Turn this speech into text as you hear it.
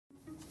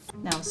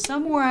Now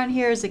somewhere on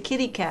here is a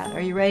kitty cat.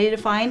 Are you ready to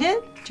find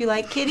it? Do you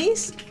like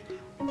kitties?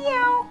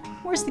 Meow.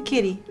 Where's the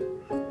kitty?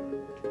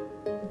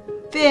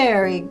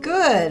 Very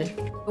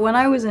good. When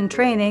I was in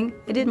training,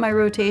 I did my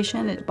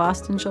rotation at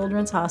Boston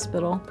Children's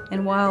Hospital,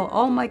 and while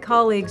all my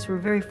colleagues were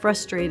very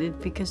frustrated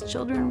because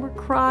children were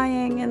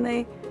crying and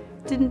they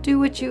didn't do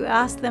what you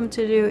asked them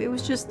to do, it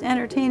was just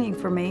entertaining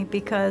for me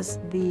because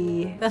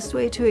the best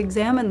way to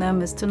examine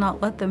them is to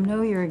not let them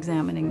know you're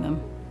examining them.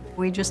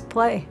 We just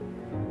play.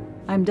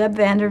 I'm Deb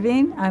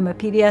VanderVeen. I'm a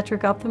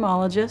pediatric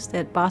ophthalmologist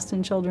at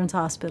Boston Children's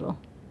Hospital.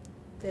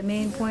 The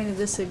main point of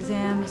this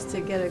exam is to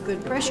get a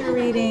good pressure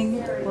reading.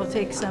 We'll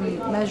take some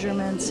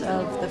measurements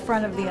of the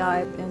front of the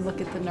eye and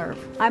look at the nerve.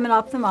 I'm an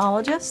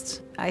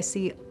ophthalmologist. I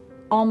see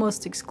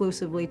almost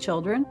exclusively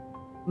children.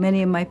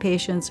 Many of my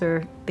patients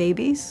are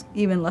babies,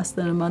 even less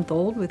than a month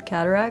old, with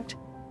cataract.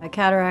 A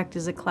cataract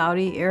is a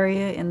cloudy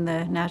area in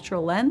the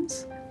natural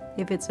lens.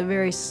 If it's a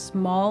very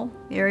small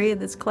area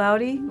that's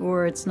cloudy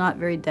or it's not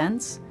very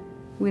dense,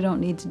 we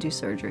don't need to do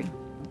surgery.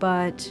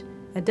 But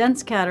a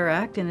dense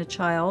cataract in a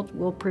child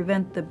will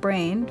prevent the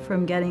brain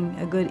from getting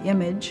a good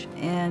image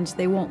and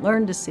they won't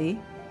learn to see.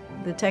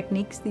 The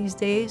techniques these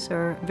days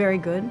are very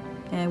good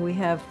and we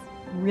have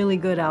really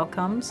good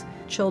outcomes.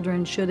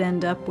 Children should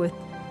end up with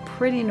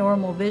pretty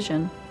normal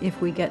vision if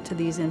we get to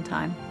these in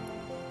time.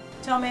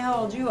 Tell me how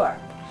old you are.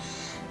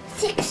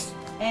 6.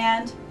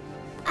 And?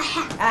 A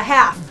half. A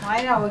half.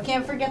 I know, we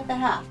can't forget the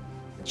half.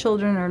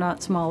 Children are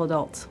not small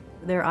adults.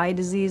 Their eye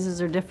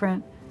diseases are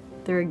different.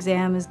 Their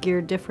exam is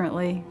geared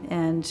differently,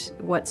 and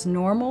what's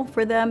normal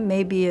for them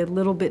may be a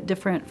little bit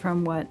different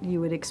from what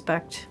you would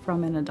expect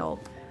from an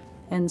adult.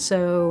 And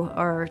so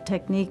our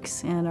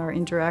techniques and our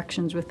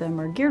interactions with them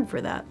are geared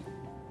for that.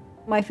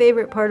 My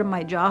favorite part of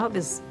my job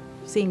is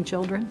seeing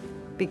children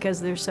because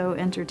they're so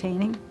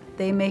entertaining.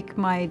 They make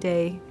my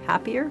day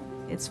happier.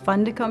 It's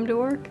fun to come to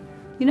work.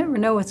 You never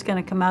know what's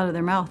going to come out of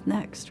their mouth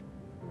next.